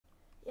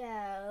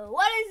Yeah,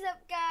 what is up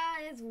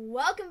guys?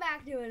 Welcome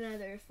back to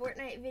another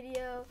Fortnite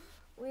video.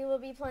 We will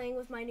be playing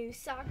with my new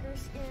soccer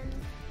skin.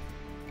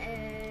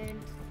 And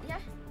yeah,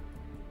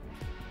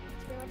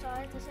 that's pretty much all I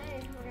have to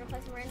say. We're gonna play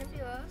some random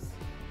duos.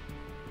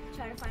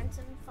 Try to find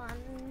some fun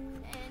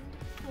and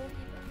cool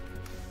people.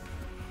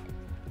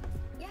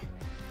 Yeah,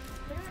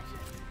 pretty much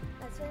it.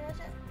 That's pretty much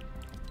it.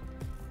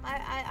 I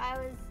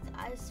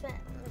spent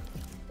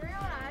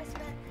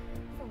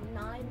from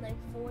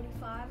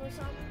 9:45 or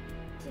something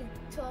to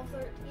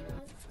 12:13.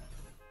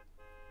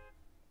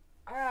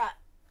 Alright,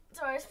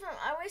 so I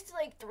wasted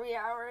like 3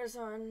 hours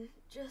on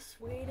just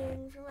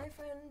waiting for my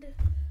friend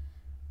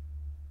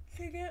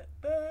to get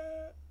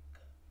back.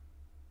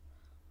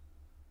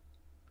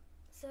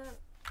 So,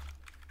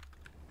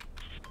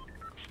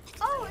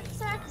 oh, it's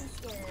soccer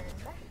skin.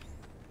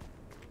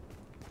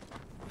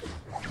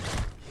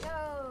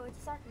 Yo, it's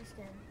a soccer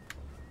skin.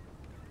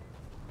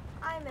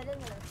 I'm at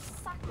another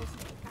soccer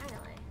skin,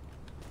 finally.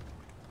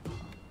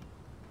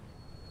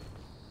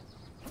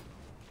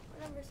 What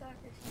number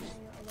soccer skin are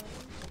you? 11?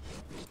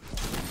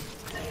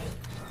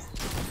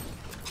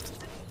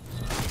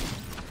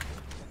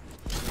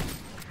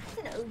 It's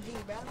an OG,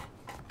 bro.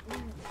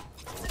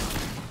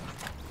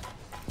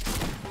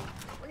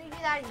 When you do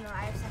that, you know I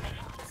have second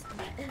thoughts.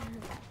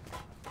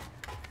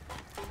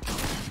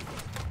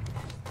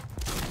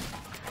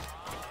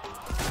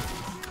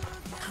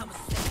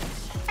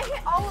 I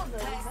hit all of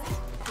those.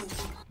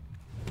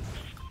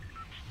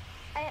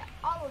 I hit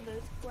all of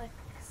those flicks.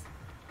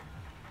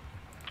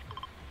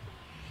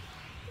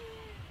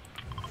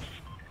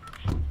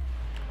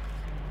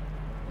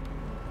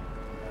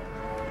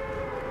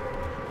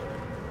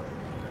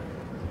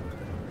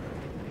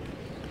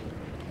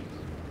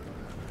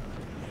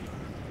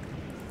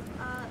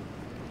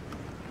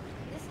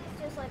 This is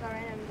just like a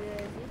random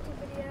YouTube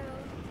video.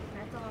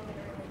 That's all I'm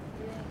gonna really be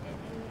doing in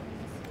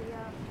this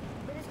video.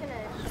 We're just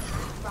gonna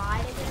try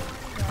to get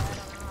one, but I don't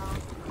know how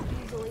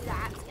easily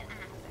that's gonna happen.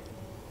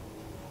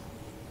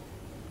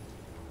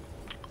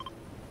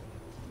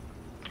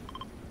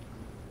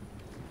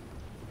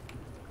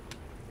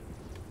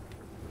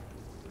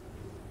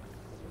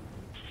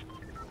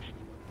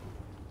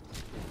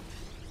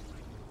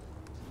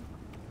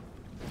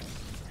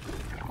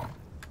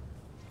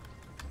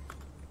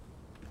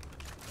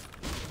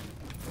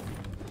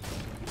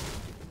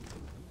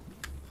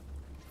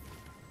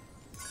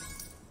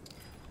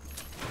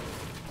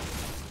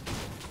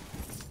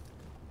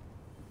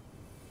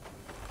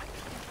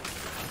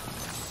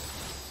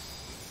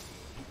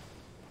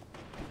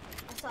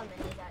 I saw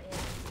many that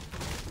year.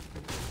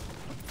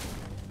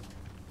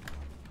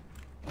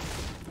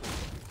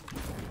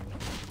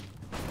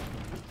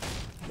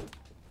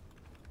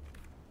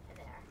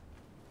 There.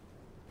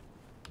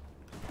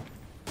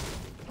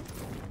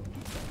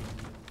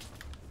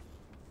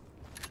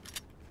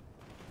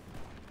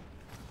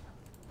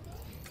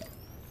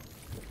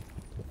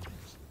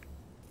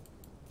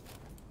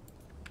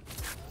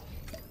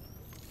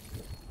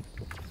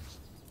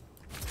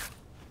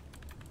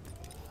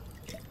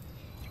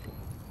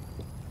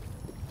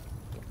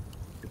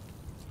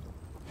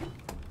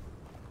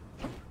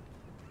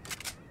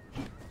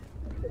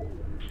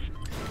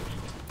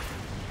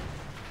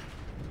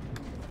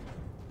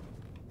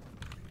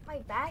 My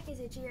back is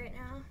itchy right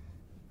now.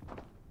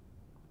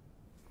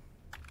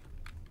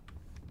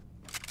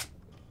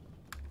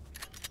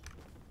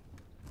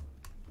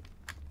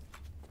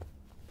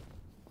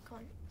 Come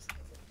on.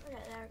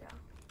 Okay, there we go.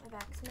 My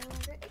back's no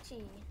longer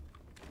itchy.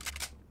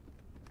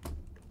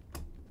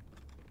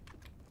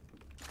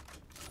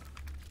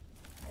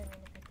 I didn't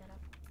mean to pick that up.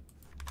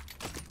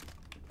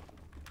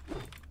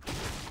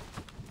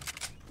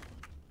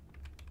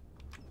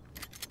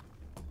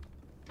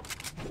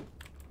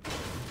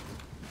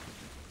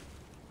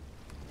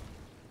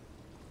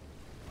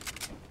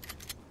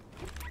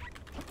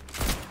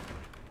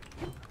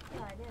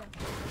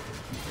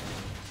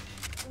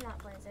 I'm not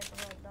playing Save the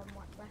World, dumb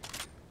one, but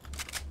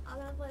I'm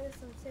gonna play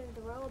some Save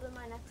the World in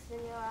my next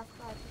video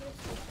after I finish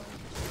this one.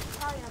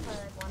 Probably gonna play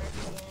like 1 or 2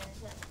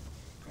 games,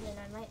 and then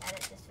I might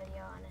edit this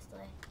video,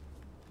 honestly.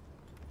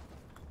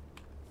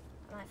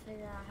 I might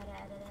figure out how to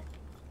edit it.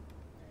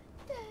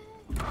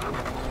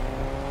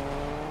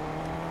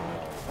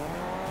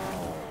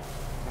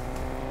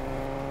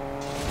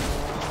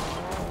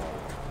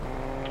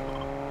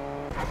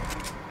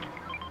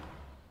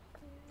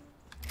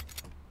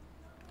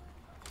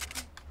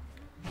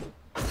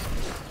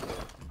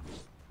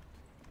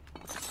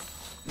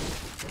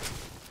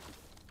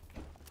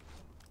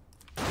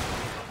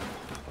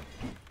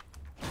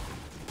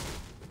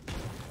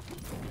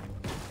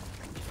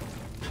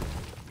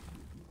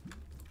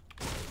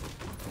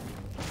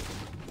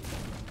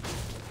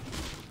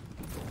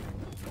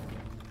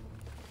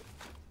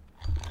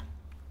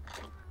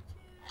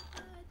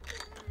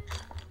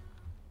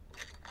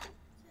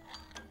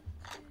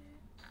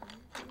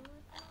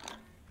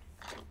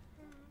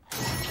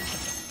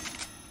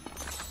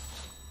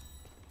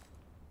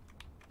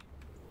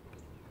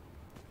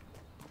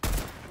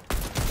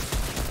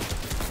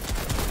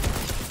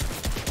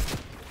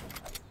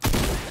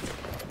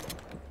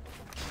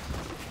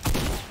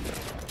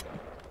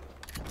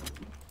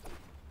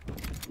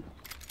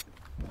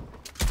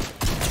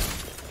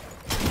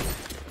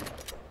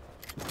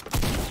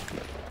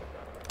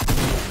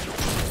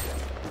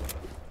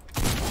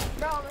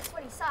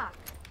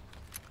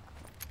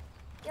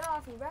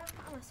 off me, bro.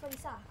 I'm a sweaty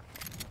sock.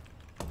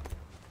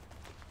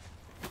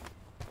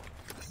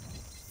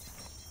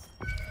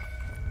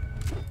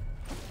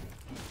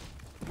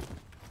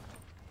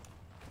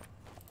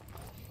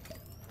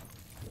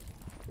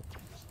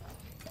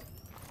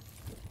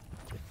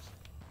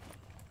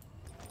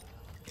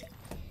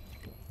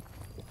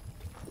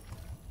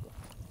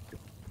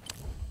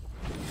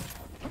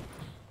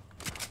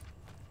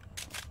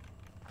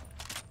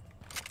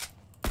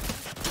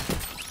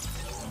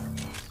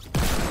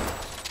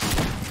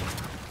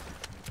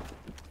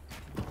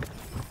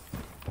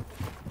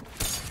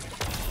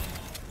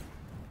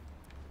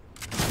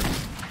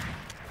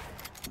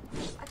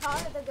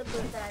 The good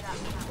loot that I got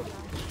from that one.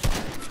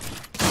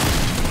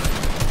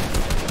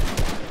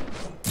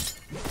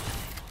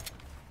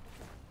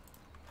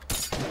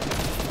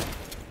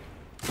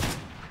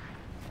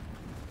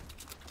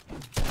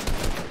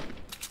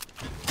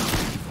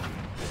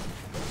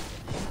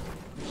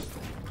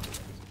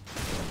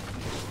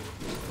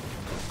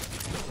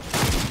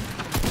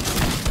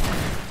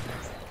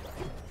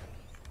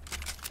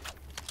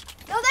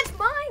 No, that's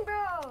mine,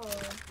 bro.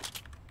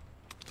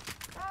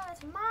 Oh,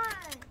 that's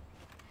mine.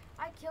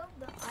 I killed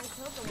the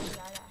one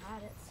guy that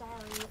had it.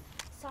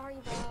 Sorry,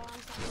 bro.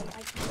 I'm sorry.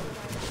 I killed the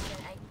guy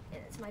that had it.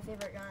 It's my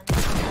favorite gun. It's my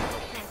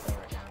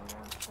favorite gun, bro.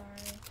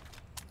 Sorry.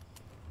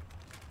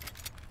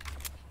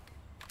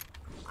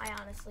 I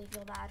honestly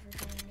feel bad for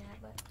saying that,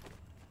 but.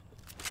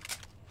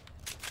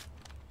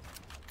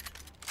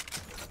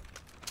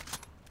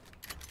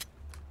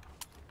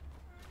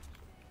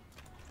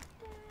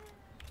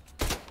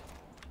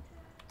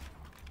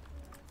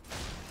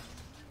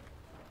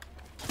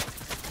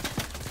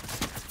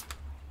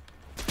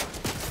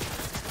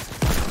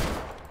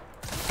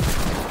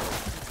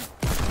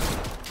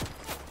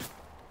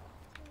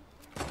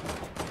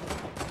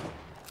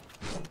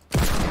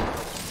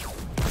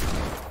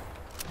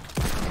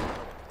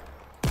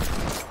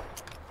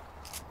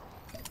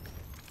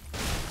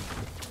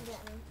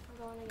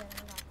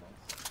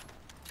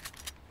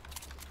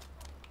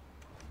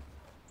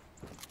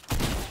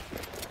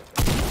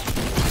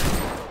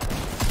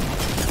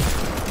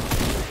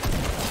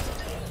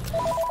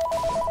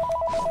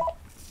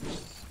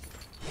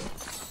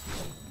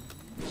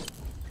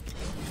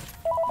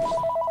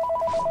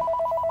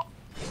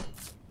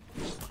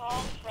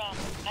 Call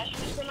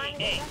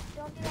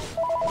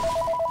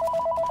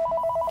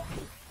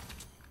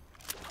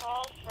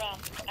from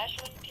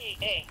Ashland,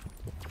 PA.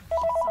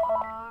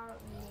 Sorry.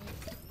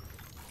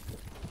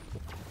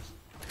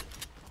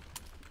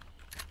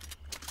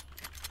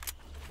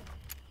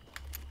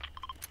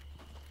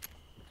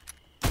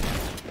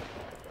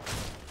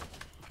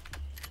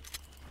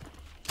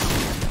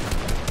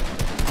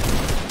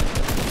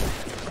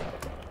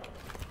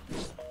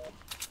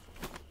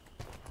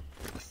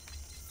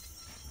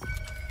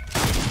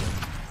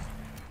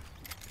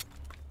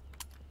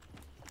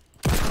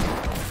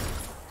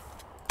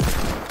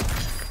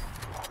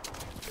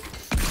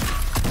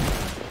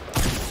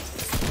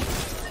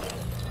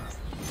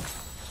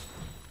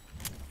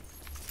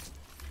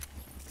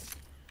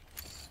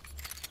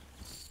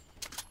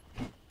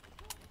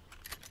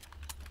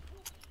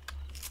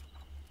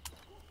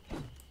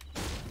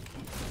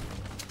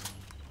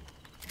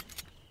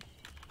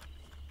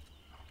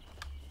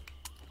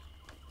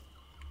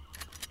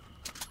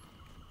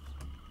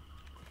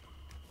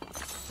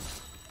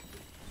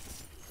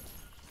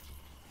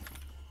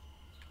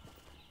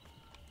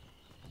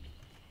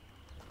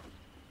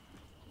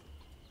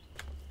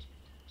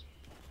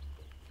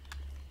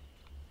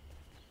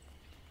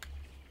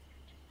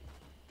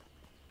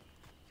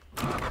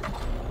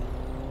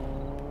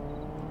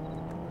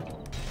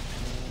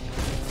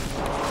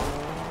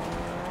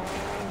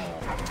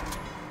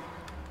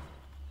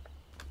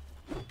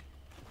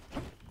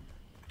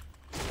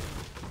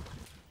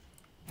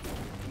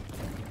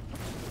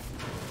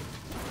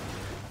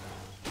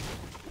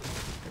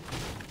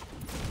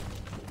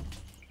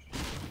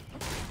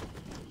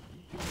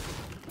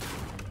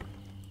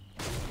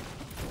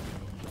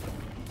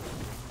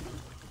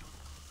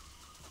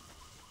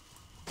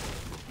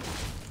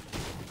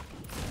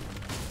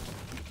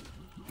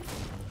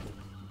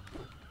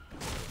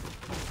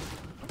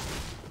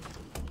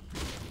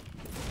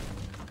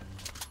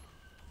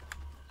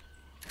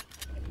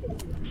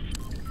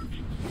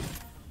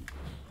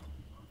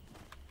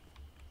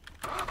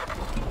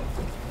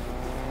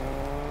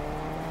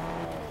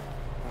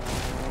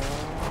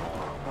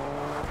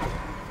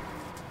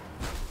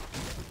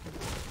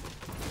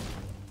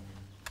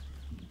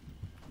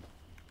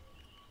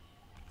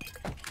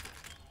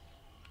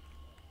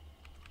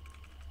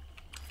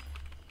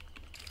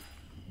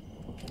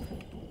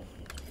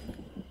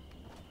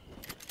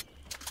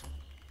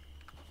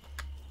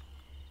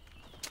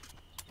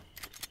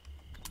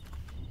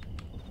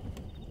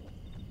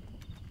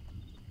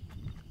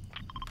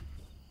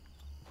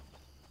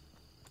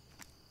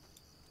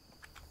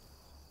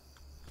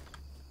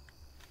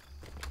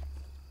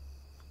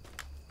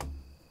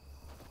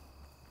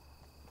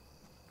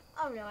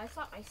 Oh no, I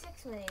fought my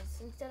 6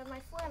 minis instead of my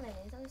 4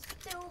 minis. I'm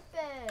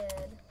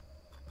stupid.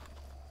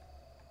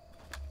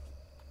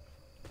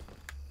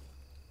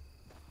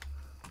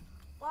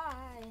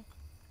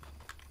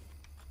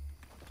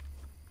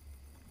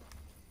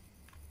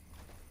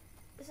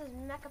 is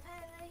Mecha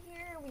Panda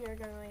here. We are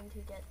going to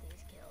get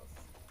these kills.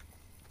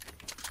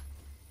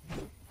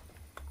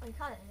 We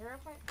caught a 0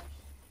 point first.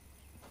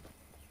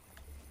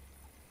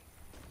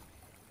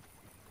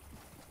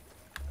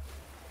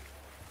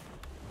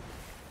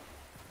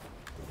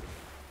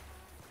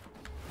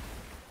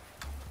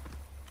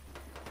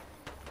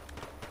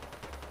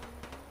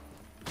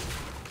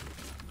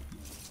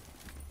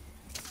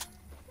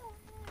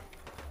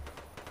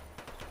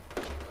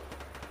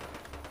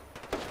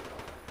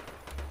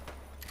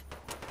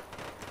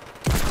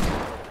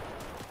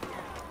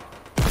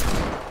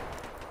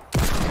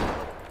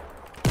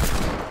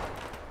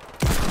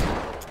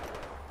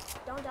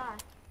 Don't die.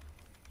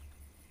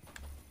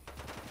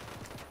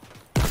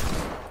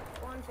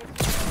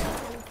 152,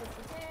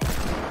 53,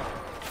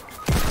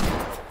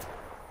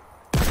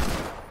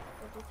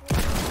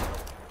 53.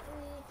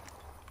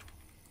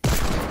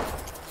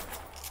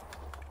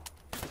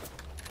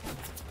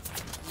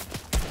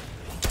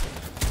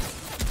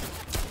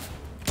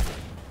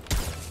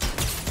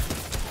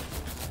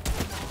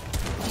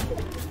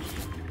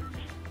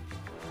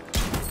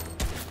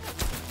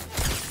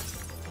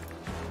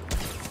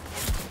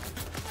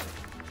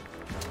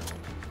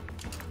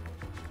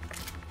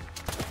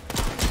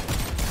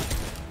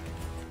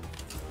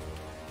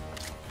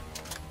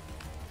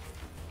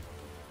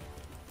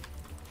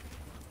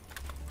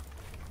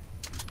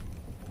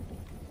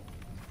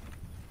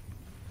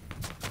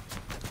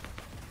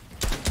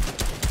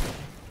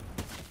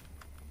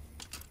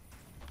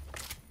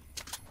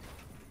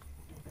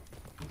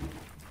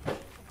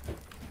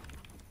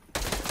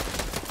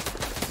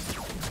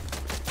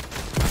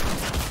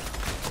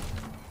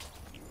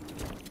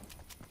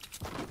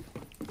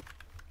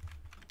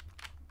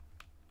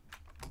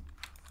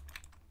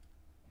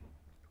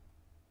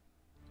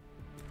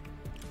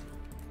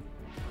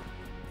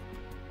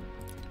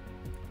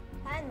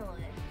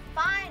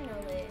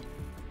 Finally.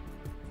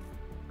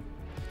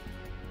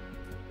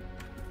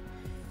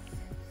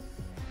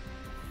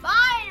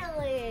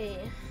 Finally.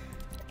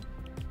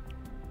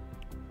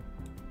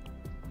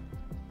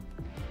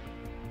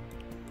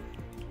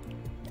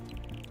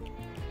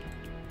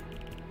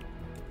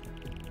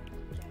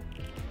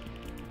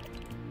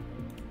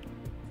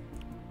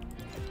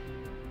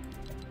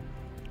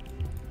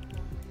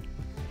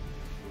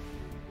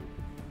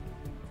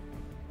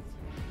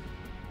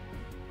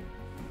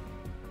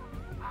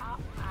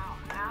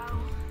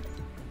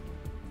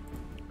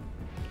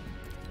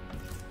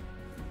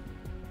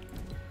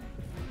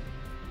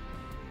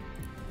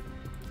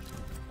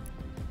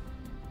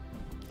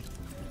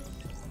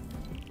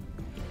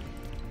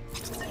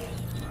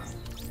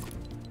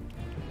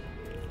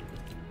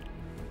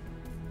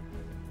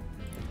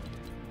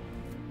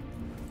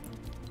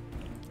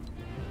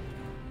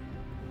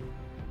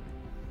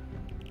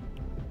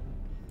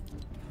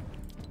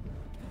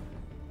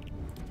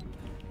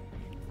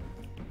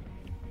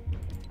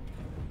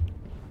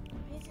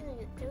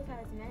 Two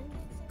has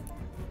mandates in that?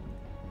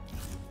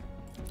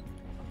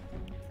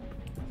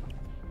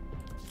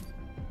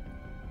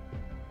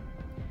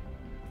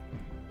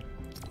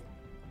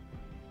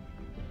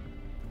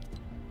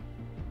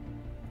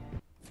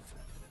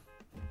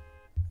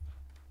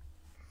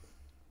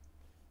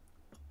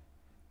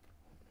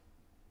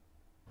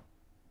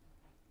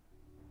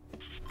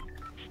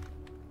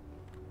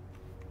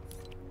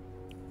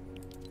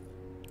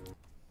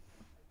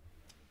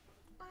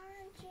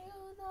 Aren't you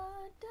the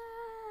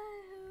guy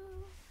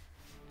who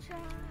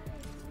tries?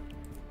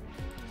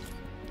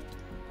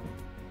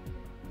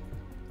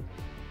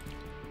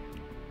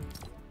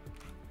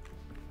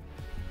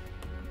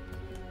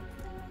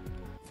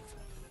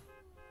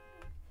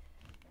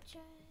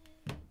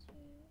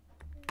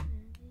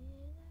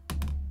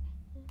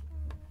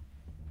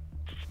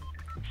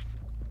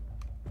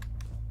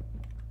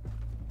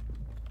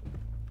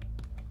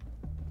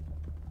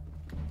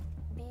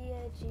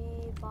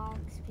 BG box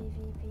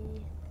PvP.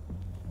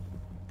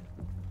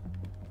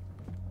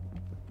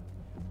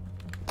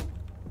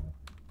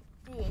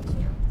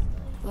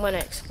 I'm gonna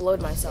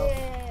explode myself.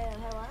 Yeah,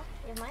 hello?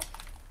 You have mic?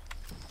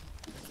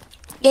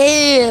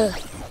 Yeah.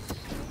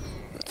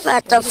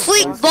 But the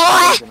freak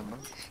boy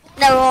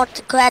never want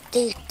to crack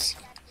these.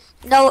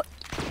 No,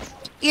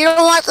 you don't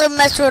want to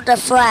mess with the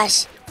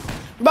flash.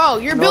 Bro,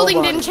 your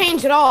building didn't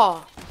change at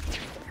all.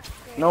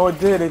 No, it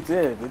did.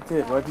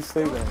 Why'd you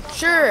say that?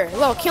 Sure,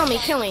 look, kill me.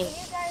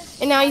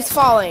 And now he's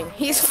falling.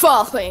 He's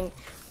falling.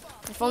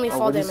 If only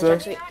fall what'd you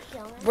damage say?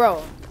 actually.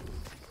 Bro,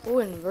 who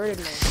inverted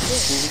my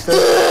shit?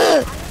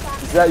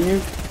 Is that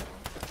you?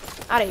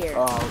 Out of here.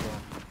 Oh, okay.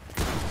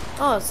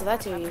 Oh, so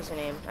that's your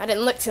username. I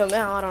didn't look till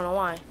now. I don't know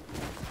why.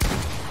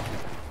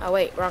 Oh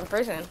wait, wrong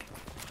person.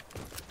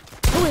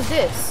 Who is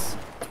this?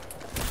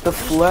 The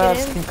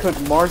Flash can cook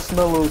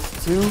marshmallows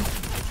too.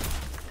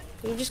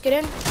 Can you just get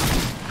in?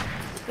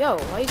 Yo,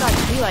 why you gotta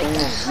be like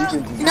that?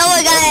 No,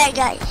 I got it,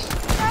 guys.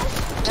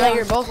 Now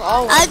you're both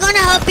all. I'm gonna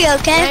help you, Now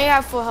okay? you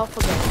have full health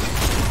again.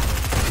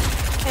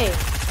 Hey,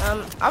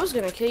 I was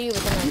gonna kill you,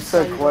 but then I You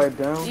saw said quiet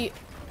down. Do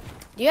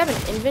you have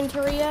an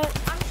inventory yet?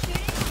 I'm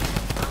shooting.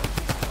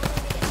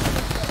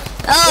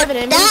 Oh, have an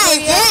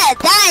inventory yet?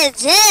 That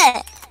is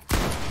it.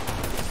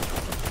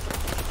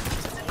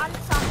 I'm the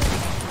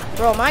soccer.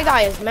 Bro, my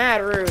guy is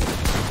mad rude.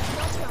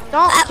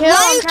 Don't Don't kill him.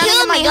 Why you I'm trying to kill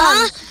get my me, gun.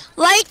 huh?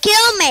 Why you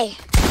kill me?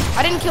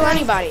 I didn't kill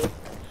anybody.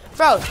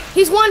 Bro,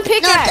 he's one No,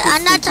 pickaxe.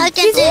 I'm not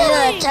talking He's to you.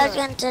 lying. I'm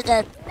talking to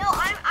the. No,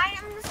 I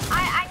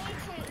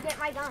need to get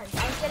my guns.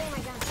 I was getting my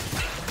guns.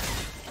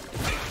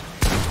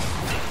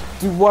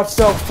 Dude, watch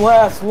out,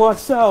 Flash,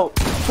 watch out.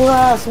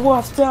 Flash,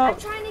 watch I'm out.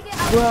 trying to get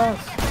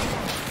Flash.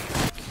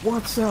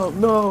 Watch out,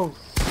 no.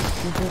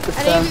 You beat the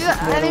Any of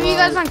fastest man you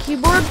guys alive. on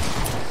keyboard?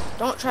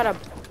 Don't try to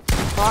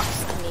box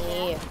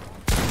me.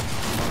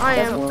 I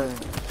am. One.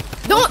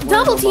 Don't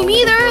double team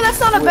either. That's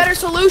not a better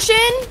solution.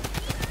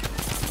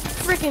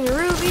 Freaking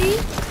Ruby.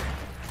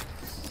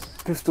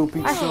 Pistol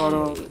beat shot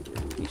up.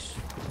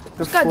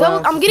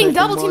 I'm getting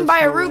double teamed by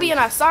a Ruby and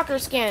a soccer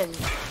skin.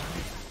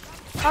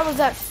 How was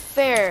that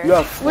fair?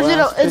 Yeah, Was it?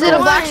 Is it a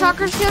black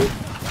soccer skin?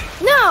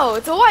 No,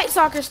 it's a white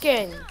soccer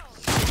skin.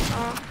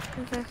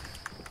 Okay.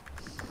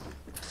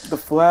 The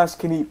Flash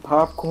can eat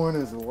popcorn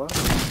as well.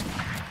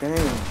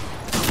 Damn.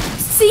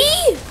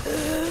 See?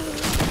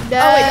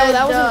 Oh wait, no,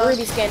 that wasn't a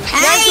Ruby skin.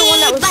 That's the one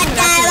that was coming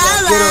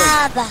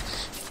after me.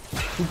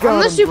 You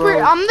got him, bro.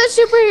 I'm the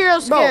superhero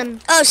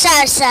skin. Oh,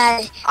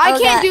 sorry. I Oh,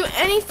 can't God. do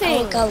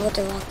anything. Oh, God, with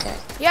the wrong guy.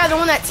 Yeah, the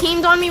one that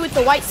teamed on me with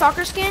the white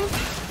soccer skin.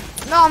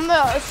 No, I'm the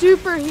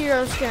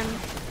superhero skin.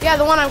 Yeah,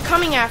 the one I'm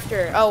coming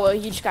after. Oh well,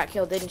 you just got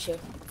killed, didn't you?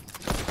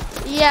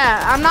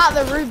 Yeah, I'm not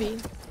the Ruby.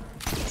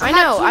 I not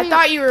know. I teaming-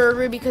 thought you were a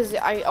Ruby because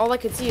all I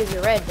could see is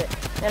your red, but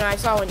then I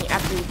saw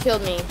after you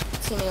killed me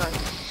teaming on.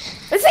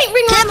 This ain't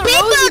ring around the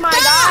people rosy, my die?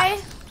 guy.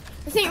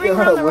 This ain't ring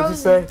around the What'd you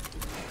rosy. say?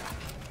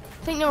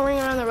 This ain't no ring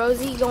around the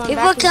rosy going People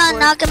back and can't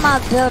forth. knock my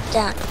build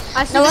down.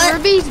 I see Know the what?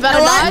 Ruby's better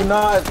Know what? die. Do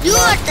not. You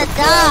not are the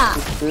Flash dog.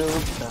 is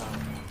built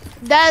down.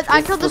 That I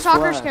It's killed the the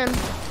soccer flag. skin.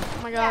 Oh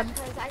my Yeah, god.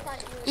 because I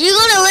thought you You're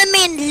gonna let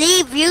me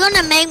leave. You're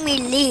gonna make me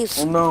leave.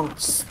 Oh no.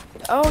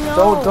 Oh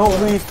no.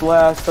 Don't leave,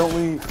 Flash. Don't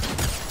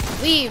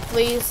leave. Leave,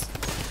 please.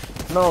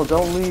 No,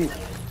 don't leave.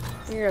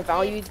 You're a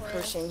valued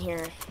person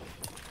here.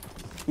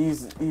 He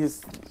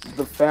is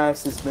the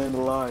fastest man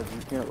alive.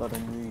 You can't let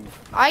him leave.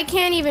 I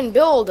can't even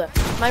build.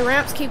 My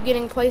ramps keep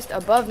getting placed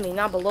above me,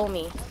 not below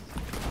me.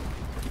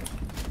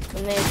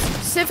 And that's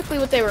specifically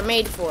what they were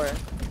made for.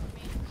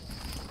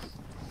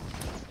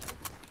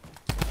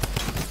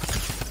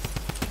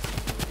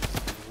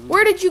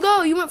 Where did you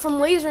go? You went from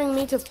lasering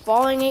me to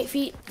falling 8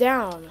 feet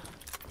down.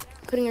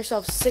 Putting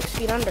yourself 6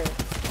 feet under.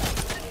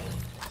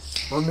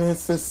 My man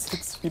says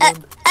 6 feet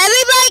under.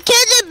 Everybody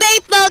kill the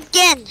baseball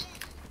again.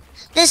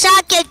 The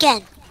soccer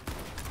again.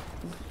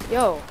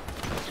 Yo.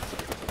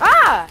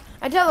 Ah!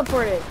 I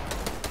teleported.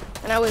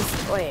 And I was,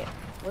 wait,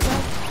 was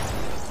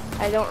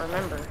I? I don't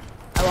remember.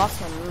 I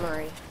lost my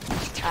memory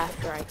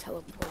after I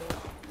teleported.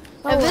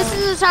 If this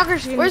is a soccer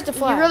skin, Where's the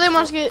flag? you really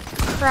must get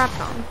crapped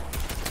on.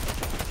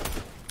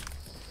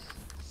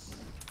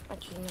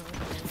 Actually, no.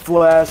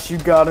 Flash, you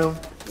got him.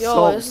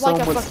 Yo, this is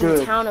like a much fucking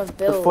good. town of The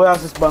builds.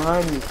 Flash is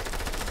behind you.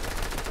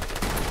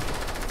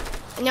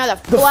 And now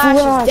the The Flash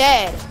Flash is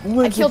dead. I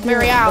Wins killed again.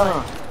 Barry Allen.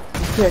 Nah,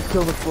 you can't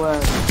kill the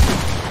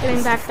Flash.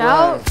 Getting backed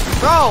Flash. out.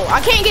 Bro, I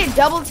can't get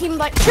double teamed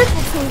like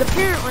triple teamed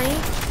apparently.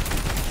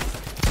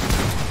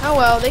 Oh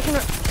well, they can.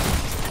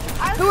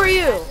 Who are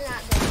you?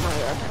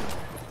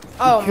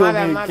 Oh, You my killed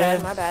bad, me my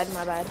again. bad,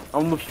 my bad.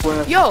 I'm the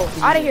Flash. Yo,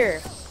 out of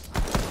here.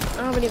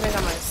 I haven't even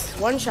got my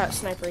one-shot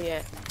sniper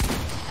yet.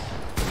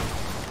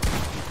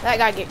 That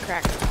guy get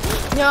cracked.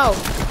 No.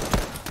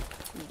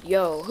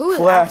 Yo, who is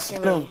Flash,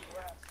 after kill me? him.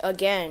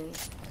 Again.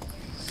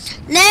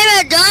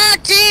 Never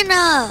don't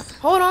Tina.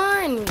 Hold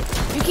on.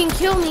 You can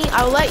kill me.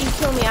 I'll let you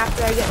kill me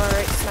after I get my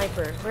right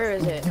sniper. Where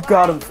is it? You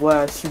got him,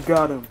 Flash. You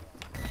got him.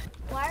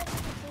 why are you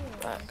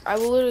continuing? I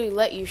will literally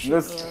let you shoot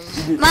Let's,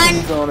 me. you get My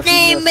teams on if you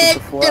name mess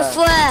is with the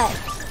Flash.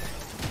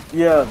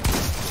 Yeah,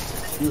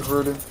 you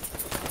heard him.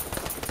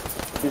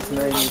 His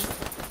name.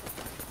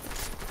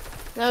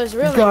 That was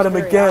really. You got him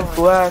again,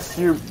 Flash.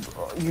 You're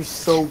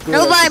so good.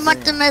 Nobody at the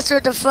wants to game. mess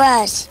with the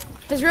Flash.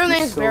 His real You're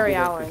name is so Barry good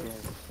at the Allen. game.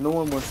 No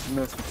one wants to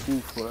mess with you,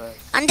 Flash.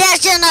 I'm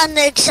dashing on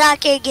the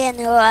soccer again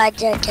who I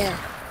just killed.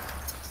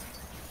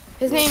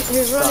 His real name is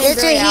This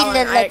Barry is he Allen.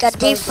 look I like a exposed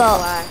the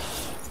default. Flash.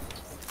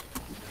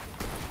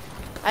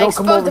 I Don't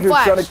come exposed over the here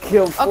Flash. trying to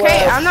kill Flash.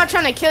 Okay, I'm not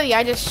trying to kill you.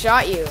 I just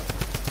shot you.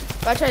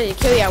 If I tried to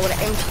kill you, I would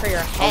have aimed for your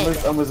head.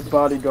 I'm his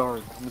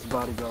bodyguard. I'm his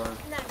bodyguard.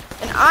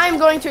 And I'm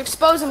going to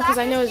expose him because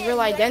I know his real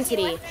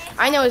identity.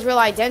 I know his real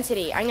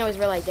identity. I know his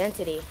real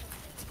identity.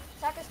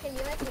 Soccer skin,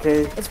 you like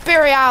Okay, It's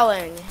Barry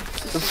Allen.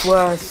 the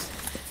Flash.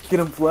 Get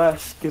him,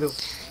 Flash. Get him.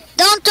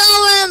 Don't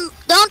tell him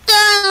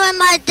where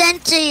my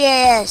identity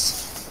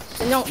is.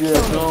 And don't Yeah,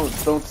 kill me.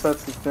 don't touch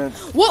the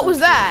fence. What was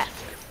that?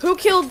 Who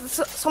killed?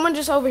 Someone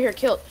just over here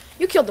killed.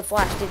 You killed the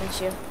Flash,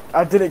 didn't you?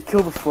 I didn't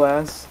kill the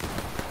Flash.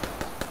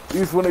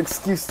 Use one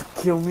excuse to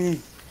kill me.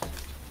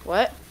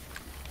 What?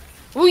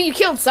 Well, you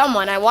killed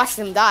someone. I watched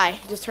them die.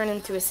 Just turned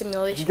into a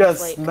simulation. You got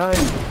plate. sniped.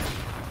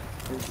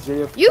 It's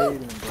JFK, You- then,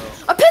 bro.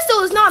 A pistol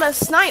is not a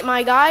snipe,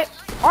 my guy.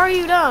 Are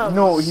you dumb?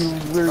 No, he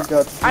literally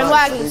got sniped. I'm I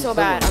lagging didn't so kill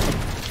bad. him.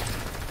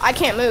 I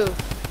can't move.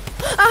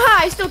 Aha!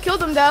 I still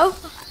killed him though.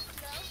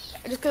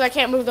 Just because I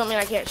can't move don't mean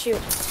I can't shoot.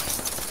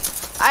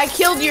 I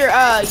killed your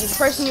the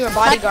person you were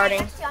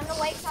bodyguarding.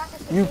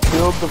 You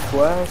killed the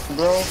Flash,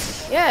 bro?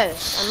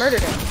 Yes, I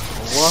murdered him.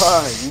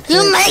 Why?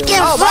 You make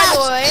him Oh,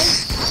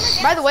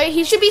 flash. by the way,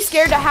 he should be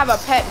scared to have a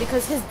pet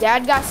because his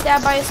dad got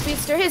stabbed by a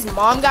speedster, his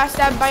mom got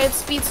stabbed by a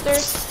speedster,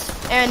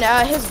 and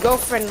his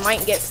girlfriend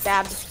might get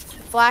stabbed.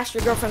 Flash,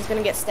 your girlfriend's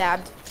gonna get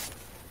stabbed.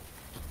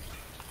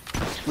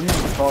 What are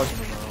you talking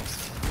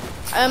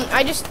about?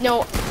 I just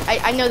know,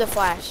 I know the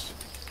Flash.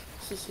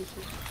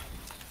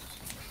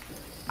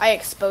 I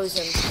expose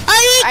him.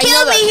 Oh, you I know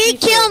kill the me. He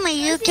future. kill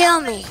me. You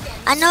kill me.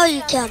 I know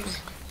you kill me.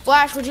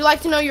 Flash, would you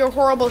like to know your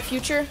horrible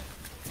future?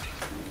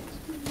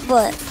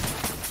 What?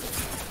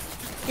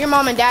 Your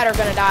mom and dad are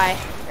gonna die.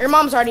 Your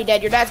mom's already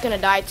dead. Your dad's gonna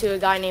die too. A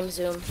guy named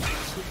Zoom.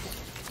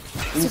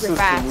 He's Super just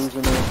fast.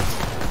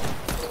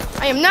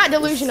 delusional. I am not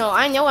delusional.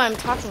 I know what I'm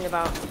talking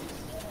about.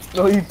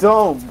 No, you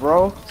don't,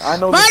 bro. I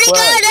know the Bodyguard,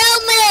 Flash.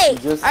 help You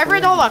me. just I've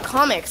read told all me. the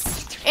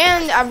comics,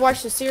 and I've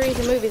watched the series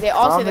and movies. They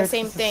all say the Comics,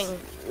 same thing.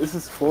 This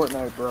is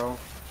Fortnite, bro.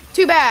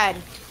 Too bad.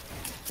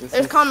 This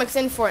There's is- comics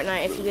in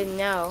Fortnite if you didn't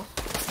know.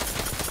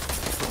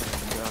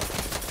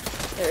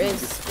 There You is.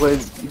 just play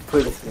this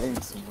game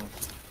so much.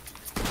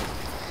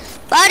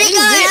 I didn't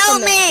Bodyguard, get it help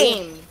from this me.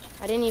 game.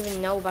 I didn't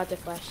even know about the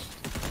Flash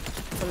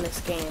from this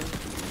game.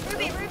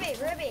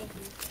 Ruby.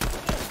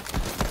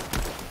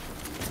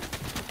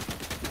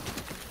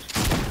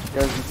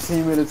 Guys, the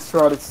teammates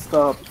try to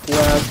stop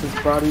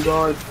Flash's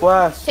bodyguard.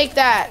 Flash, Take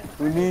that.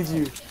 we need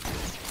you.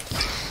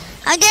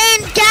 I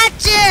didn't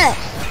catch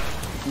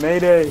it.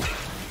 Mayday.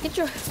 Get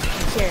your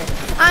here.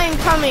 I am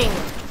coming.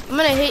 I'm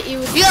gonna hit you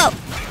with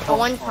Yo. a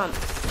one pump.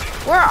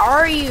 Where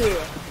are you?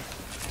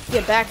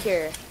 Get back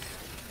here.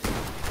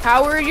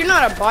 Coward, you're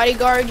not a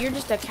bodyguard, you're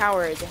just a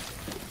coward.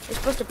 You're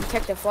supposed to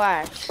protect the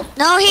Flash.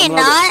 No, he I'm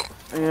not.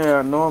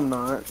 Yeah, no, I'm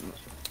not.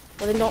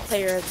 Well then don't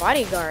say you're a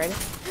bodyguard.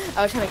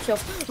 I was trying to kill.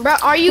 Bro,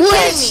 are you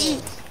kidding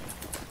me?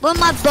 Where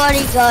my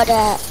bodyguard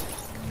at?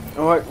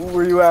 What?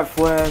 Where you at,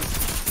 Flash?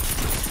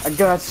 I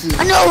got you.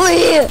 I know over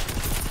here.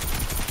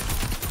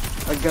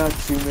 I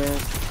got you, man.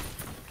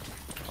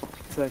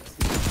 Protect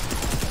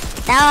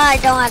you. Now I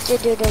don't have to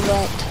do the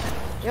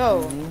work.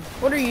 Yo,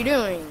 what are you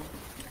doing?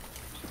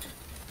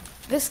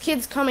 This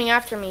kid's coming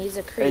after me. He's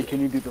a Hey, creep.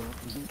 can you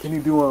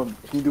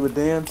do a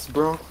dance,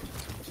 bro?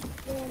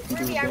 Can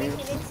you do a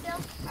dance?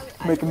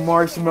 Making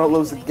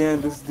marshmallows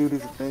again. This dude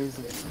is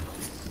amazing.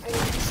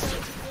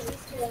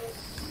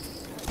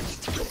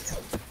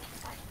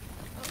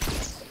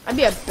 I'd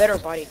be a better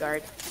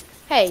bodyguard.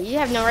 Hey, you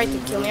have no right to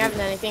kill me. I haven't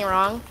done anything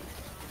wrong.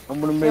 I'm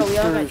gonna make Yo, we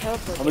all sure got I'm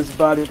teleported. his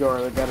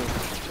bodyguard. I gotta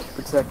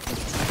protect him.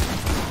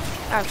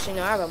 Actually,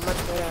 no, I have a much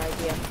better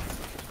idea.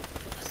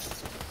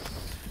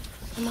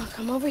 I'm gonna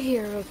come over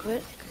here real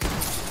quick.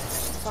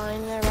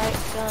 Find the right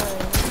gun.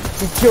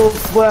 He killed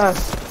Flash,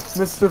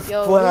 Mr.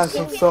 Yo, Flash.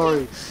 I'm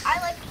sorry. I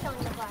like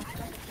killing the Flash.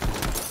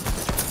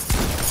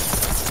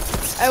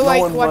 I No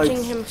like one watching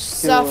likes him killing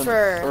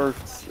suffer.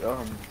 Earth's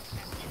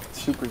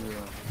superhero.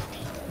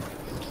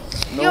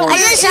 No Yo, one- I where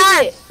just is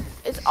shot. it?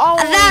 It's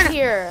always found it.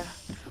 here.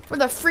 Where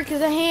the freak is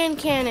the hand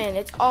cannon?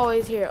 It's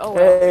always here. Oh,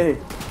 well. Hey,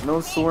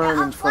 no swearing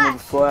in front of the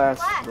Flash,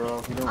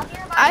 bro. You don't.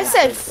 I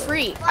said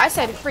freak. I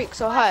said freak,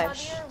 so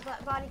hush.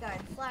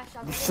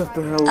 You shut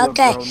the hell up,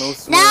 Okay. bro. No Now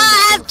swearing.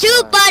 I in have front of two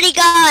the Flash.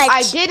 I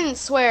bodyguards. didn't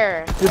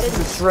swear. This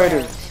is a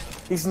traitor.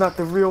 He's not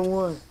the real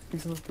one.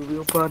 He's not the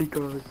real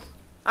bodyguard.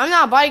 I'm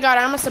not a bodyguard.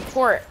 I'm a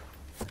support.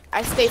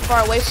 I stay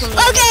far away from you.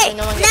 Okay, so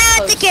no one now gets I have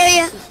close. to kill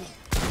you.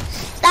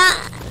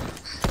 Stop.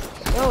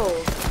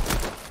 Yo.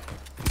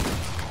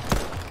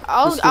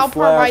 I'll Mr.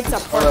 provide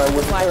Flash, support alright, for the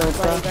with Flash parents,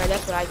 huh? bodyguard.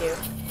 That's what I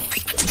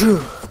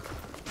do.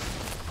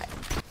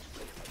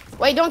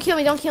 Wait, don't kill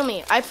me. Don't kill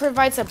me. I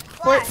provide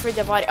support for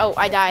the body. Oh,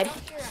 I died.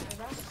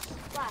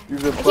 You're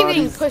the keep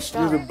getting pushed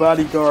You're up. the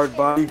bodyguard.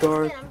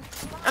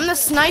 I'm the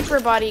sniper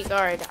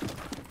bodyguard,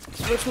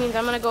 which means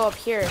I'm gonna go up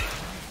here.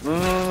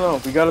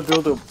 No. We gotta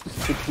build a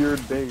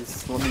secured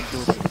base. Let me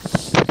build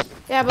it.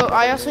 Yeah, but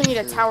I also need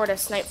a tower to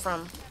snipe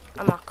from.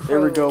 I'm a crow.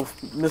 There we go,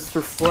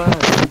 Mr.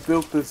 Flash. You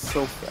built this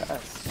so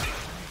fast.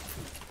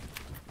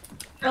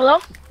 Hello?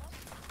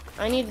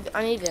 I need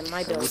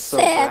my build. What's up,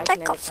 Yeah, I that can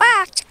go never-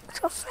 fast.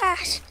 Go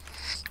fast.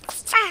 Go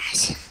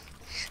fast.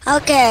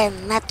 Okay, My guy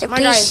is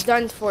masterpiece.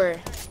 done for.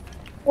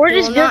 We're He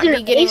just will not building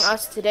be a getting base.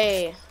 us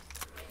today.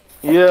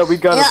 Yeah, we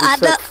gotta Yeah, I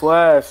protect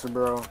Flash,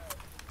 bro.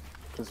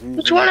 'Cause he's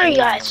Which one are you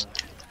guys?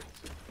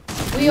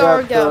 We We're are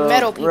at the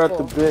metal We're at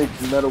the people. big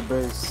metal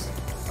base.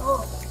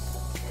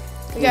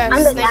 We got I'm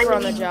a the sniper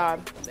on the diamond.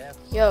 job.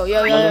 Yo.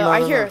 no, I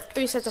no, hear no.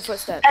 3 sets of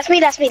footsteps. That's me.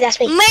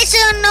 Make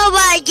sure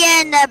nobody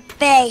get in the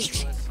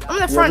base. I'm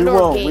the Yeah, front we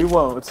door won't. gate. We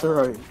won't. It's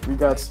alright. We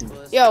got you.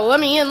 Yo, let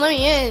me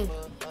in.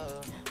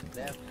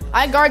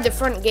 I guard the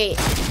front gate.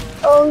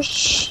 Oh,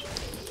 shh.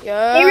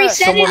 Yeah. They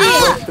reset Someone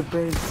it. break the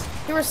base.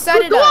 You were set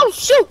it Oh, up.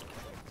 shoot.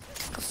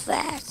 Go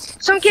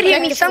fast. Some kid hit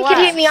Protect me. the Some kid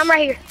hit me. Flash. I'm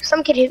right here.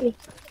 Some kid hit me.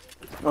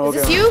 Oh, Is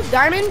this okay. you,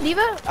 Diamond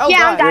Diva? Oh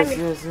Yeah, I'm God.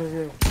 Diamond. Yes.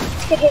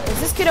 Kid hit me. Is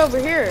this kid over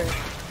here?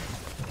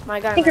 My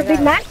guy, Think my you're Big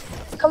guy. Mac?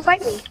 Come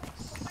fight me.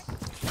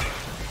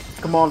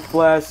 Come on,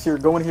 Flash. Here,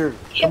 go in here.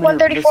 Hit Come in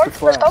here, 134. Mr.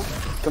 Flash.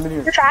 Let's go. Come in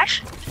You're here.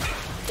 trash.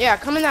 Yeah,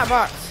 come in that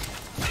box.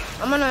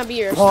 I'm gonna be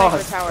your sniper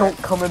Boss, tower. don't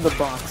come in the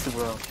box,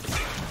 bro.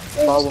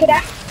 Let's Follow get me.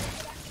 out.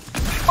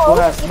 Oh,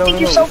 Flash, you no, think no,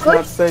 you're no. so It's good?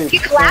 not safe. You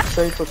It's not collapse?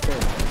 safe up there.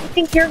 You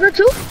think you're good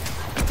too?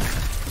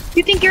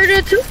 You think you're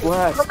good too?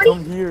 Flash, Nobody?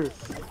 come here.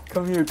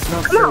 Come here. It's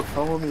not Come on. safe.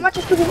 Follow me. I'm not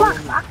just doing Follow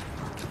block. me. Huh?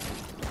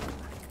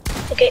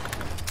 Okay.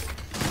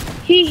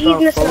 He's Stop,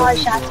 missing a follow lot of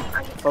me, shots.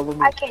 bro. Follow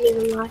me. I can't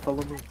even lie.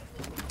 Follow me.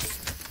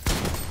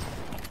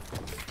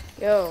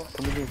 Yo.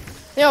 Come in here.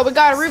 Yo, we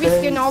got a Ruby Stay,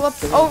 skin all up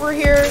stay. over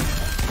here.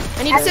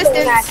 I need That's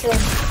really not assistance.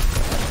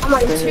 good. I'm on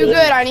Stay Too here.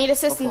 good. I need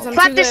assistance. I'm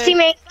Clap too this good.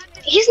 teammate.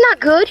 He's not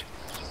good.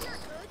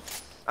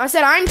 I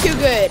said I'm too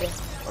good.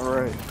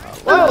 Alright.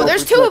 Whoa,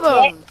 there's two of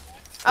them.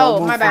 Oh,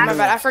 move my bad, from my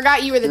there. bad. I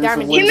forgot you were the There's a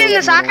diamond. window. Him and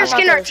the soccer I skin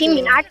thought are there was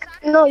teaming.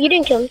 two. No, you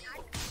didn't kill me.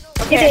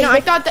 Okay, no, I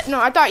thought that. No,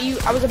 I thought you.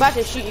 I was about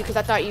to shoot you because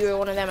I thought you were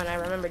one of them, and I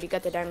remembered you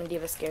got the Diamond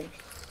Diva skin.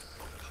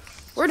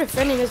 We're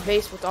defending this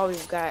base with all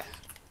we've got.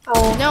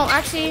 Oh. No,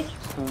 actually,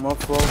 My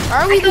fault.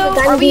 are we I think the though? Are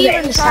Diamond we Diva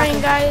even is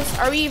trying, second. guys?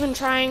 Are we even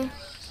trying,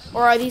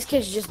 or are these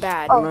kids just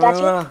bad? Oh, that's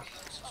it.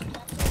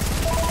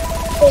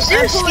 Is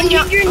there a skin Pulling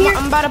out- changer in here?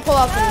 I'm about to pull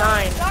out the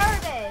 9.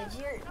 Garbage.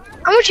 You're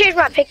I'm gonna change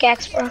my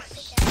pickaxe, bro.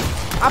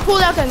 I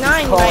pulled out the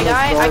 9, Call my it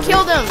guy. I garbage.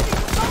 killed him.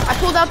 I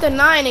pulled out the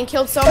 9 and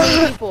killed so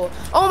many people.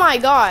 Oh my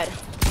god.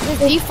 There's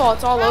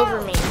defaults all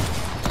over me.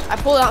 I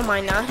pulled out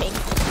my 9.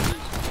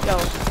 Yo.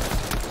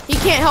 He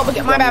can't help but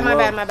get. My bad, my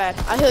bad, my bad.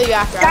 I'll heal you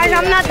after. I'll Guys, heal you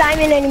I'm not after.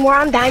 diamond anymore.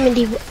 I'm diamond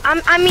diva. I'm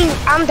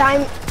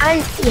diamond. Yeah.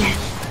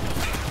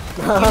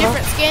 You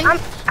different skin?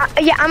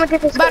 Yeah, I'm a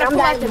different skin. About to I'm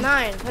pull out the diamond.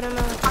 9. Put him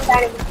on. I'm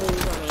diamond.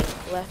 Please on me.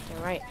 Left and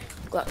right.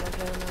 Glut my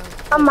put him on.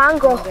 I'm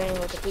mongrel. Going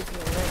with the peak in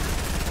the ring.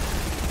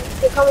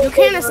 They call me You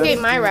can't Mongrel. escape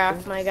my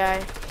wrath, my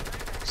guy.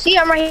 See,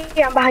 I'm right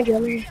here. I'm behind you.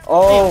 I'm here.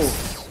 Oh!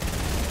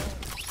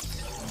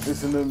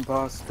 It's an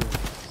imposter.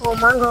 Oh,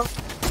 mongrel.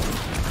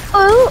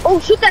 Oh,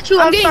 shoot that too.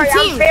 I'm I'm getting sorry.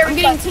 teamed. I'm very I'm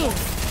getting sorry. teamed.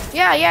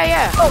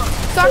 Yeah. Oh,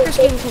 Soccer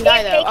skin can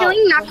die though. AFK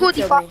killing, not cool he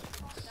killed default.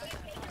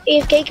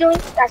 me. AFK killing,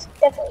 that's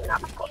definitely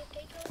not cool.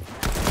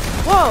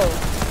 Whoa!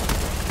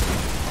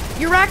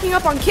 You're racking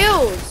up on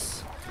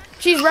kills.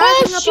 She's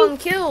racking up shoot. on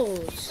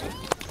kills.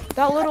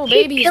 That little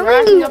Keep baby's killing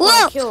racking me. up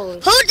Whoa. on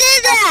kills. Who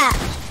did that?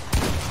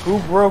 Who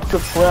broke the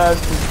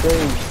Flash's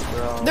face,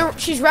 bro?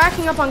 She's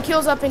racking up on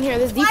kills up in here.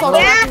 This default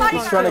Yeah. racking up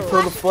He's on trying to kill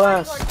kills. the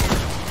Flash.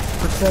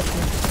 Protect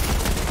me.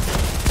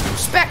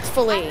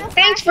 Respectfully.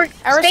 Thanks for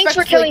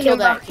respectfully killing kill him,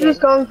 bro. that He was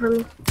kid. going for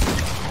me.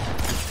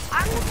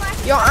 I'm the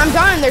flash. Yo, I'm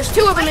done. There's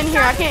 2 of them in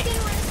here. I can't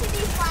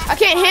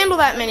handle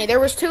that many. There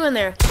was 2 in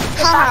there.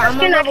 Haha, I'm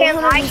skin, on I level can't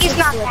lie, he's 106.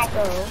 not Let's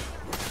that go.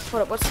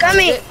 Hold up, what's Come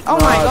is here. it? Oh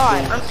my Nah,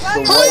 god. dude. I'm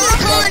Who you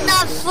calling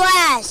that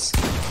flash?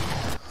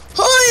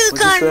 Who you What'd you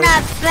calling say?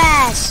 that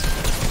flash?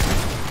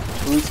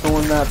 Who's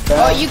going that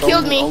fast? Oh, you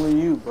killed me. Only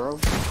you, bro.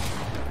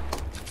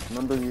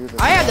 Remember you.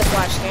 I had the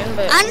flash skin,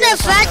 but I'm the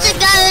fastest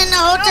guy in the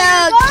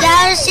hotel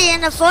galaxy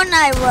in the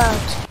Fortnite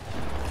world.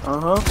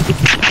 Uh-huh.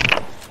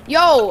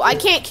 Yo, I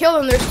can't kill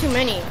them. There's too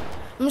many.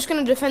 I'm just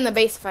gonna defend the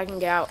base if I can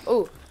get out.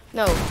 Oh,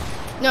 no.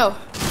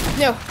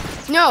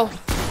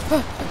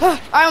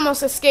 I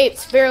almost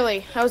escaped,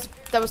 barely.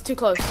 That was too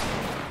close.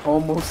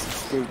 Almost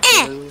escaped.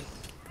 Really.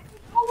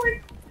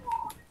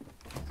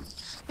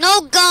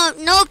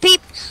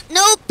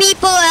 No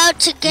people out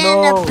to get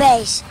in No. the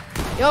base.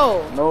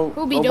 Yo, No,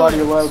 who be nobody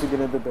doing allowed this? to get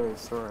in the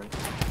base. Alright.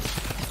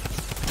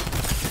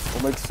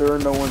 We'll make sure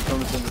no one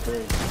comes in the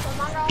base.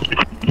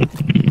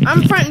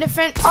 I'm front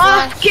defense.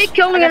 Oh, kid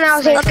killed me and I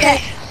was AFK.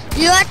 Okay,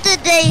 you have to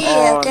stay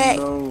here, Oh, okay?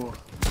 no.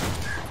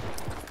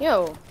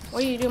 Yo,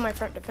 what do you do my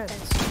front defense?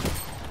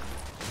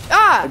 I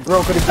Ah!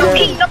 broke it No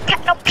again. king, no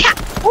cat, no cat.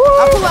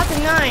 I'll pull out the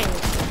 9.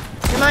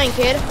 You're mine,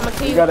 kid. I'm gonna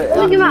kill You you. gotta Look at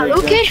my enemy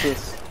little against kid.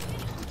 this.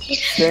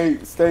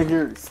 Stay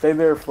here. Stay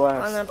there,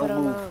 Flash. I'm gonna put Don't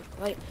him move. on.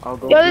 Like, I'll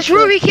go. Yo, this get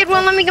Ruby kid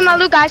won't let me get my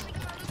loot, guys.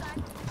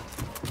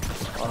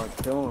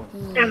 Kill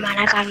him. Never mind,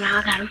 I got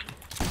him.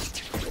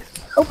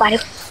 Oh, buddy.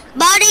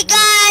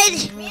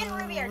 Bodyguard, Me and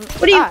Ruby are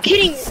What are you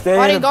kidding? Stay in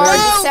the Bodyguard.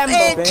 base. go Assemble.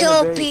 and Stay in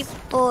kill the base.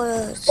 people.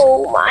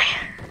 Oh my.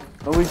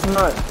 No, he's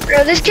not.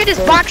 Bro, this kid is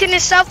boxing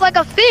himself like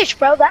a fish,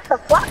 bro. That's a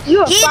flop.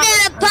 You a He flopper.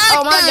 did a pop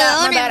oh my bad,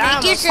 on I and make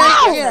almost it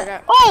fell.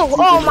 so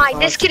Oh my.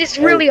 This kid is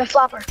really a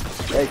flopper.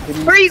 Hey,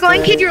 can Where are you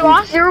going, stay- kid? You're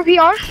lost. 0 PR.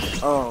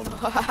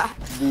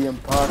 The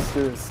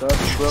imposter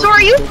sucks, bro. So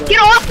are you?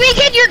 Get off me,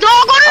 kid. Your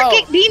dog on her. Oh,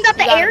 Get beamed up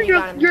the you got air. him, you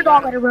got him, Your you got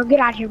dog on her, bro. Get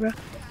out of here, bro.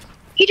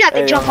 He tried to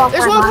Hey, jump off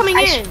There's my one box. coming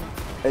in.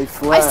 Hey, I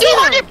Flash. see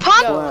 200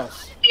 pop. Flash.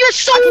 You're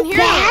so can hear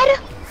bad.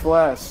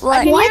 Flash. What? I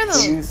can hear What?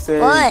 them. You say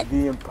What?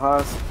 the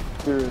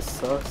imposter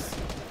sucks.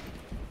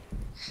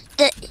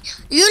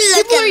 You People are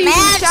looking using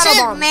mad, shadow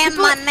shit, bombs. man,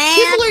 People, my man.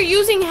 people are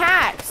using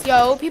hacks,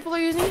 yo. People are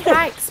using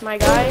hacks, my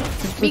guy.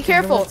 Be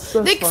careful.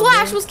 Nick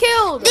Flash was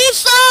killed.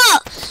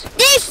 Default!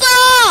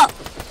 Default!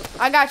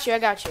 I got you.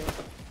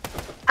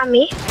 On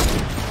me.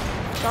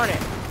 Darn it.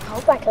 I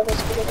hope I kill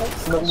this kid again.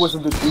 No, it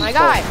wasn't the default. My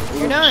guy, It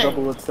you're was done.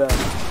 Double attack.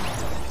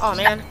 Oh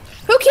man.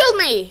 Who killed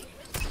me?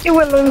 It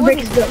wouldn't let me break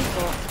his Wasn't gun.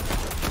 default.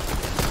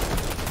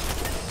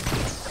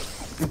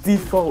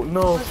 default.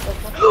 No.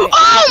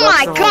 Oh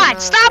my not-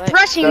 God! Stop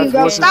rushing me, That's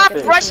bro. what's Stop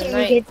his rushing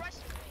me, kid.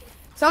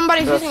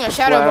 Somebody's That's using a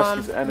shadow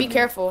Flash's bomb. enemy. Be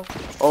careful.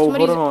 Oh,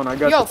 Somebody's... hold on. I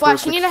got Yo, the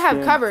Flash, you need to have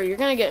perfect cover. You're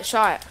gonna get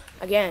shot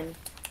again.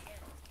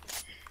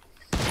 skin.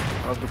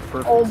 I have the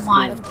perfect Oh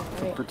my. skin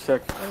to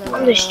protect.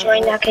 I'm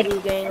destroying that kid You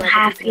in gang like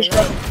half a thief piece, in the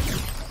bro.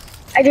 night.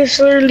 I just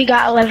literally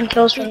got 11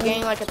 kills You from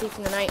gang him. like a thief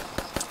in the night.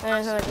 And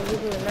I sound like a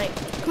thief in the night.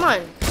 Come on,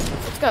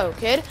 let's go,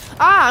 kid.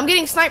 Ah, I'm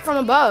getting sniped from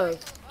above.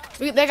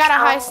 They got a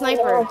high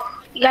sniper.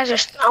 You guys are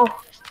oh.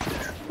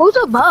 Who's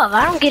above?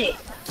 I don't get it.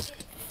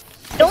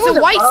 No It's one's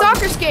a white above.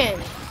 soccer skin.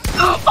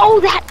 Oh,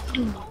 that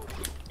dude.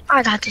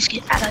 I got this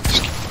kid. I got this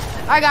kid.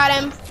 I got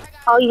him.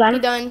 Oh, you got He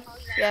him? done.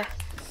 Yeah.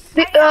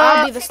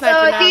 I'll be the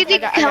sniper now. Do you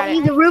think I got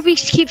it. the Ruby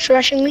keeps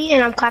rushing me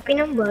and I'm clapping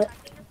him, but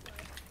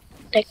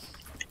like,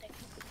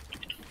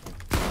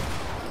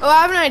 Oh,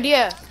 I have an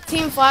idea.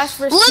 Team Flash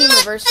versus Team Where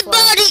Reverse my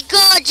Flash.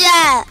 bodyguards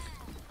at?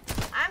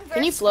 I'm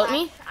Can you float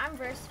me? I'm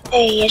versed.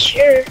 hey, yeah,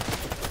 sure.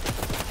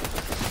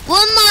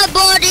 Where my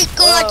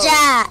bodyguards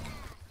Whoa. at?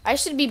 I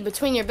should be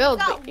between your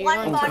builds, got but you're one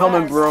going I'm body.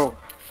 coming, bro.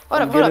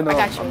 Hold I'm up, hold up. getting,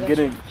 I got you. I'm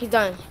getting. He's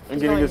done. I'm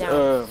He's getting going this.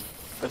 down.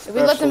 If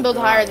we let them build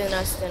higher than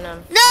us, then No!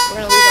 we're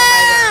gonna lose our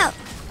high ground.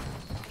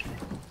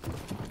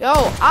 Yo,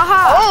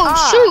 aha! Oh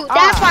shoot,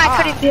 that's why I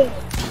couldn't do it.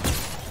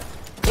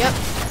 Yep.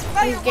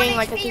 Oh, He's you're getting 1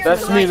 like a HP, thief you're in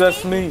That's the me. night.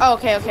 That's me. Oh,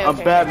 okay. I'm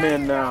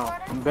Batman now.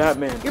 I'm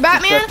Batman. You're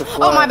Batman? Protect the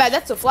Oh, my Flash. bad.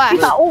 That's a Flash.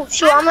 Oh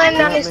shoot, I'm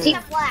landing on his Batman.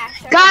 team.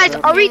 Flash. Guys,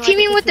 are we Like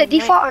teaming with the it's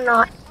default or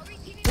not?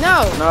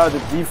 No. Nah, the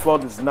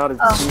default is not a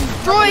team.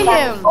 Destroy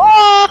him.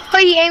 Oh,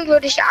 he aimed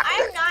with a shot.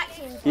 I'm not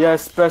team. He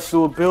has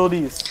special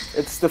abilities.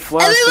 It's the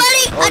Flash.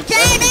 Everybody, arch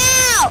attack enemy.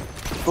 now!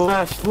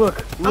 Flash,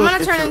 look. I'm gonna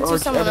it's turn your into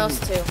arch someone enemy. else,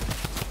 too.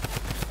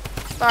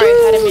 Sorry,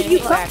 I didn't mean to You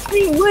hit back. knocked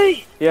me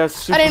away. He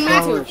has I didn't mean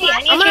superpowers.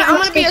 to. I'm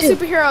gonna be a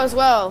superhero as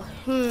well.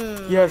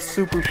 He has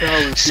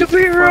superpowers.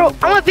 Superhero. I'm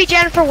gonna be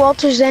Jennifer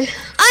Walters then.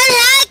 I'm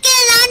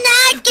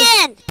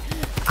hacking!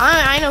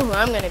 I know who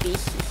I'm gonna be.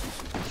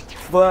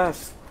 Flash,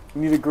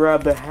 we need to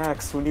grab the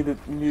hacks. We need to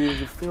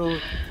fill.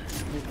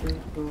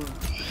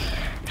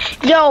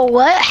 Yo,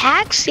 what?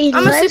 Hacks? I'm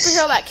a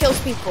superhero that kills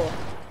people.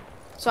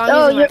 So I'm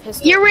Oh, using my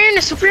pistol. you're wearing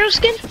a superhero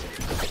skin?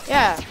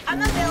 Yeah.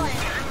 I'm a villain.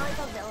 I'm like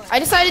a villain. I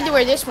decided to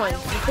wear this one. I'm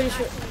pretty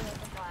sure.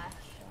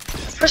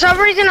 For some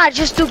reason, I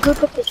just do good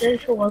with the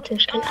Jennifer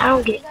Walters skin. I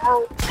don't get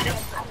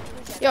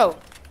it. Yo.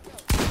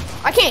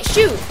 I can't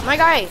shoot. My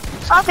guy.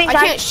 I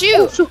can't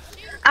shoot.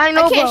 I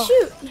know, I can't bro.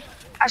 shoot.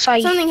 I saw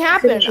you. Something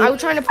happened. I was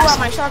trying to pull out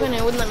my shotgun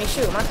and it wouldn't let me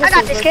shoot. My I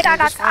got this kid.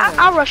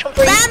 I'll rush him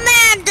for you.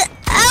 Batman,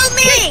 help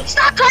me!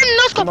 Stop cutting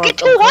no scope. Come on, Get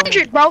come on.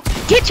 200, bro.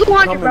 Get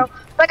 200, bro.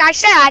 Coming. Like I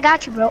said, I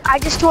got you, bro. I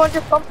just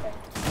 200 something.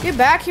 Get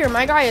back here.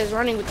 My guy is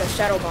running with the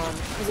shadow bomb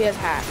because he has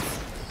hacks.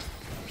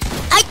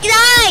 I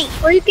died!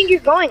 Where do you think you're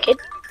going, kid?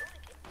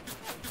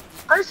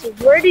 Honestly,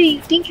 where do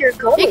you think you're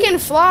going? He can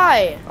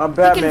fly. I'm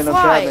Batman. I'm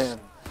fly. Batman.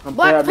 I'm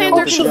Black Batman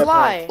Panther with a can jetpack.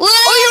 fly.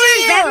 Oh,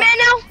 you're in Batman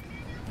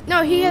now?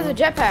 No, he has a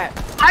jetpack.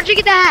 How'd you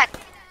get the hat?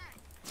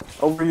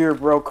 Over here,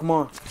 bro. Come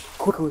on,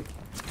 quickly.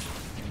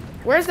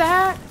 Where's the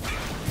hat?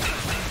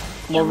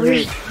 Come over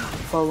here.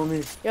 Follow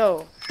me.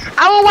 Yo.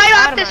 I will wipe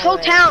Out out of this my whole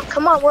way. town.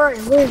 Come on, where are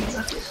you? Where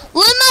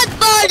my I'm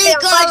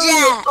bodyguards following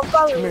you. at? I'm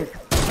following Come you.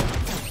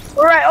 here.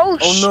 Alright, oh,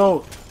 Oh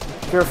no!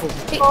 Careful.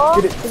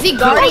 Oh. Get it. Is he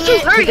guarding Oh, shoot,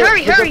 it? hurry, hurry,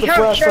 Pick up hurry, the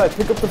hurry, sure. flashlight.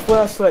 Pick up the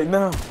flashlight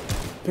now.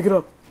 Pick it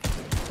up.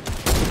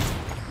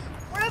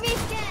 Ruby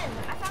skin.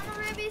 I found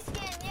a ruby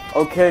skin. Yay.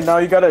 Okay, now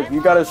you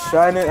gotta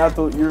shine it at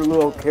your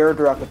little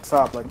character at the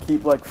top. Like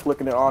keep like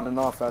flicking it on and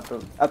off at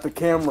the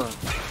camera.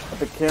 At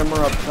the camera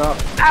up top.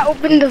 I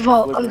opened the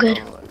vault. I'm Flick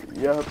it good. on, like,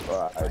 yep.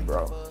 Alright,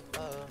 bro.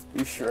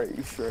 You straight.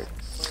 You straight.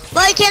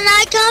 Boy, can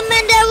I come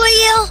in there with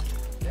you?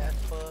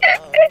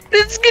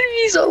 This is gonna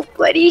be so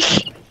funny.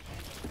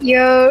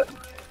 Yo.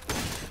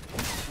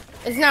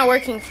 It's not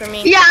working for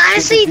me. Yeah,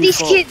 honestly, the these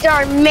default. kids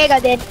are mega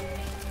dead.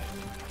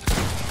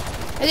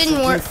 It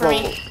didn't work for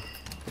me.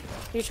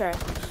 Default. You try.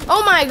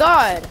 Oh my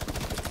god.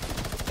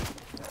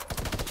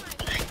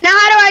 Now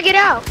how do I get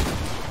out?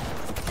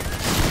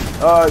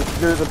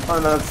 There's a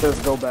button that says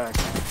go back.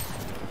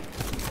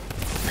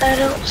 I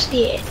don't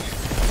see it.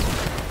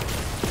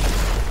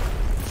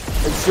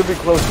 It should be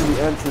close to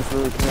the entrance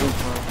where it came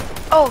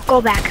from. Oh,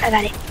 go back. I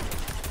got it.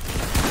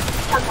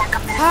 I'm back.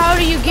 I'm back. How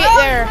do you get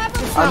there?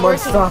 It's not I'm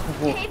working.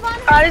 unstoppable. Cave on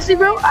me. Honestly,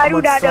 bro, I I'm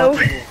do not know.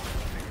 unstoppable.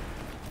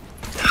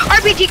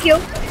 RPG kill.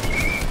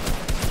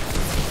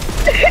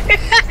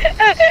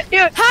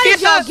 Yo, How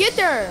did y'all get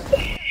there?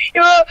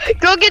 yo,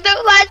 go get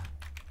the last.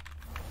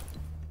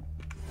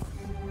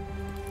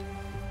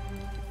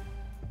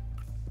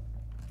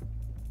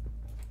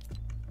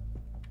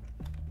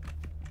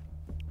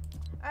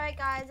 Alright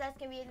guys, that's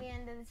gonna be the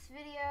end of this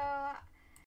video.